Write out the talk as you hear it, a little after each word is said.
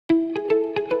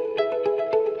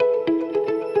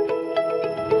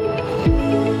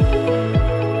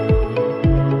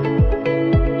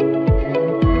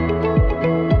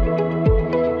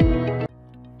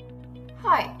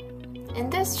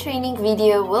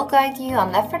video will guide you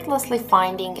on effortlessly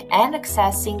finding and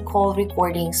accessing call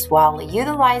recordings while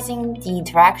utilizing the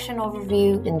interaction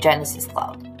overview in Genesys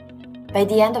Cloud. By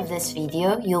the end of this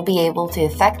video, you'll be able to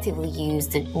effectively use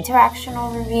the interaction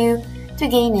overview to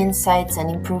gain insights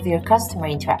and improve your customer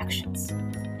interactions.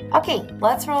 Okay,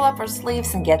 let's roll up our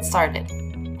sleeves and get started.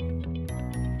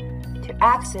 To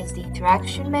access the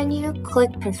interaction menu,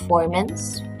 click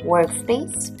Performance,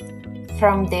 Workspace.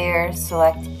 From there,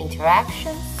 select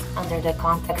Interactions under the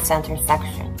Contact Center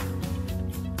section.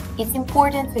 It's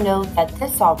important to note that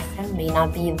this option may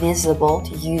not be visible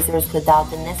to users without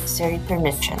the necessary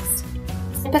permissions.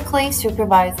 Typically,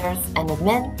 supervisors and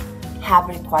admin have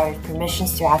required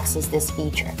permissions to access this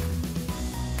feature.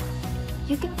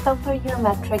 You can filter your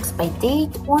metrics by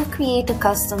date or create a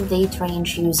custom date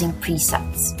range using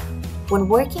presets. When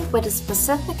working with a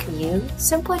specific view,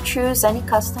 simply choose any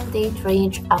custom date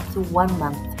range up to 1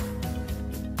 month.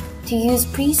 To use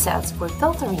presets for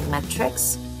filtering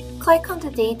metrics, click on the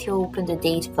date to open the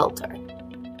date filter.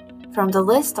 From the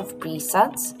list of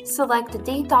presets, select the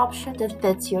date option that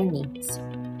fits your needs.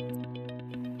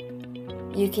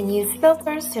 You can use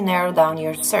filters to narrow down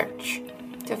your search.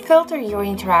 To filter your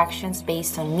interactions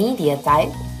based on media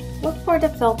type, look for the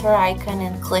filter icon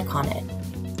and click on it.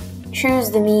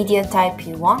 Choose the media type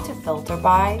you want to filter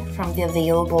by from the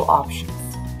available options.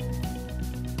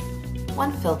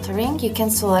 When filtering, you can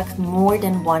select more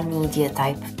than one media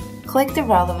type. Click the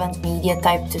relevant media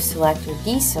type to select or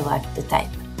deselect the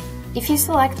type. If you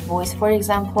select voice, for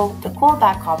example, the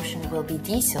callback option will be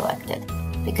deselected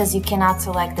because you cannot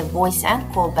select the voice and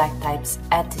callback types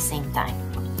at the same time.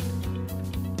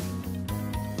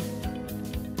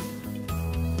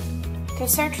 To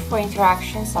search for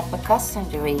interactions of a custom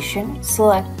duration,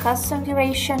 select Custom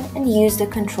Duration and use the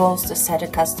controls to set a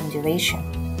custom duration.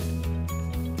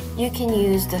 You can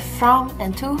use the From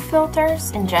and To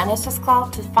filters in Genesys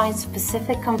Cloud to find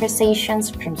specific conversations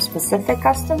from specific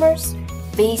customers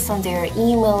based on their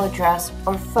email address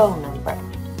or phone number.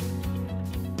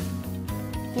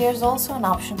 There's also an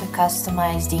option to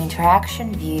customize the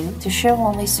interaction view to show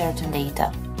only certain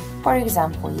data. For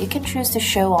example, you can choose to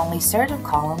show only certain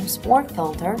columns or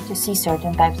filter to see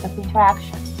certain types of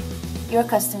interactions. Your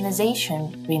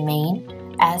customization remains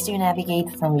as you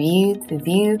navigate from view to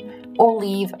view or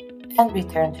leave and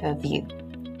return to a view.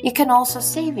 You can also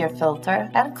save your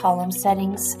filter and column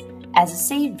settings as a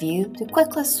saved view to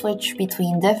quickly switch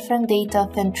between different data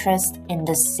of interest in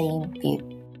the same view.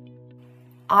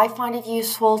 I find it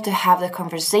useful to have the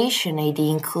conversation ID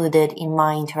included in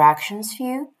my interactions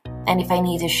view, and if I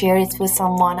need to share it with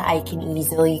someone, I can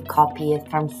easily copy it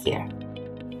from here.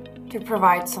 To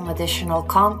provide some additional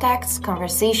context,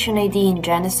 Conversation ID in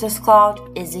Genesys Cloud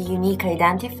is a unique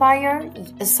identifier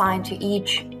assigned to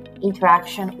each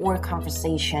interaction or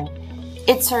conversation.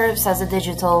 It serves as a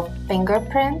digital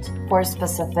fingerprint for a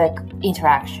specific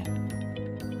interaction.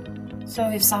 So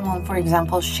if someone, for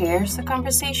example, shares a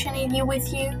conversation ID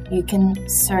with you, you can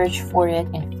search for it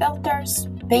in filters,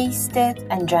 paste it,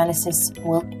 and Genesys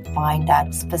will find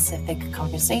that specific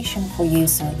conversation for you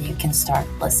so that you can start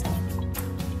listening.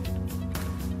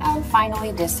 And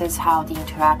finally, this is how the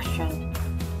interaction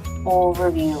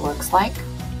overview looks like.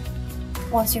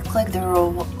 Once you click the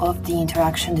row of the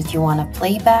interaction that you want to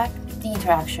play back, the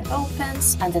interaction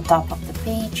opens and the top of the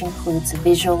page includes a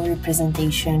visual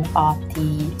representation of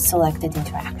the selected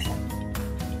interaction.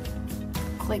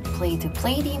 Click play to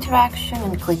play the interaction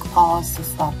and click pause to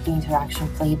stop the interaction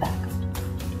playback.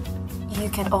 You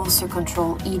can also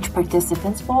control each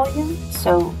participant's volume.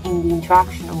 So in the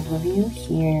interaction overview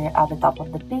here at the top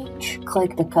of the page,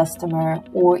 click the customer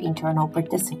or internal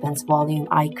participant's volume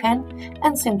icon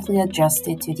and simply adjust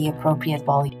it to the appropriate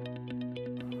volume.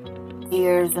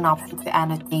 There's an option to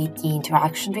annotate the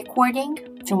interaction recording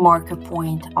to mark a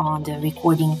point on the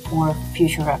recording for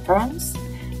future reference.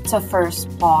 So first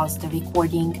pause the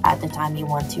recording at the time you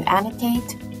want to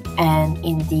annotate, and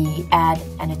in the Add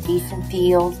Annotation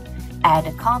field, add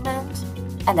a comment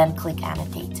and then click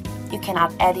Annotate. You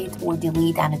cannot edit or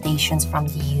delete annotations from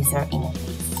the user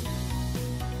interface.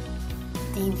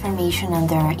 The information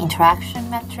under interaction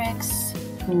metrics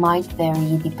might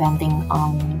vary depending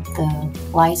on the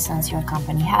license your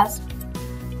company has,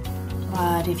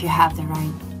 but if you have the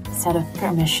right set of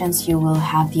permissions, you will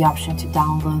have the option to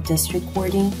download this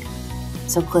recording.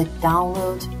 So click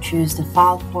Download, choose the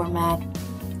file format,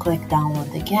 click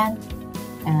Download again,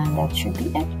 and that should be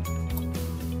it.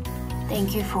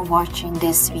 Thank you for watching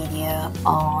this video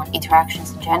on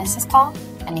interactions in Genesys Cloud.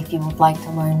 And if you would like to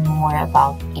learn more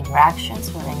about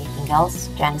interactions or anything else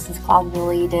Genesys Cloud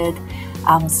related,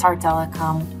 Star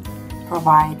Telecom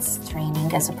provides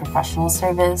training as a professional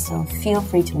service, so feel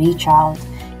free to reach out.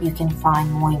 You can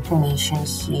find more information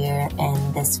here in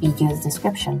this video's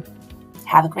description.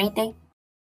 Have a great day.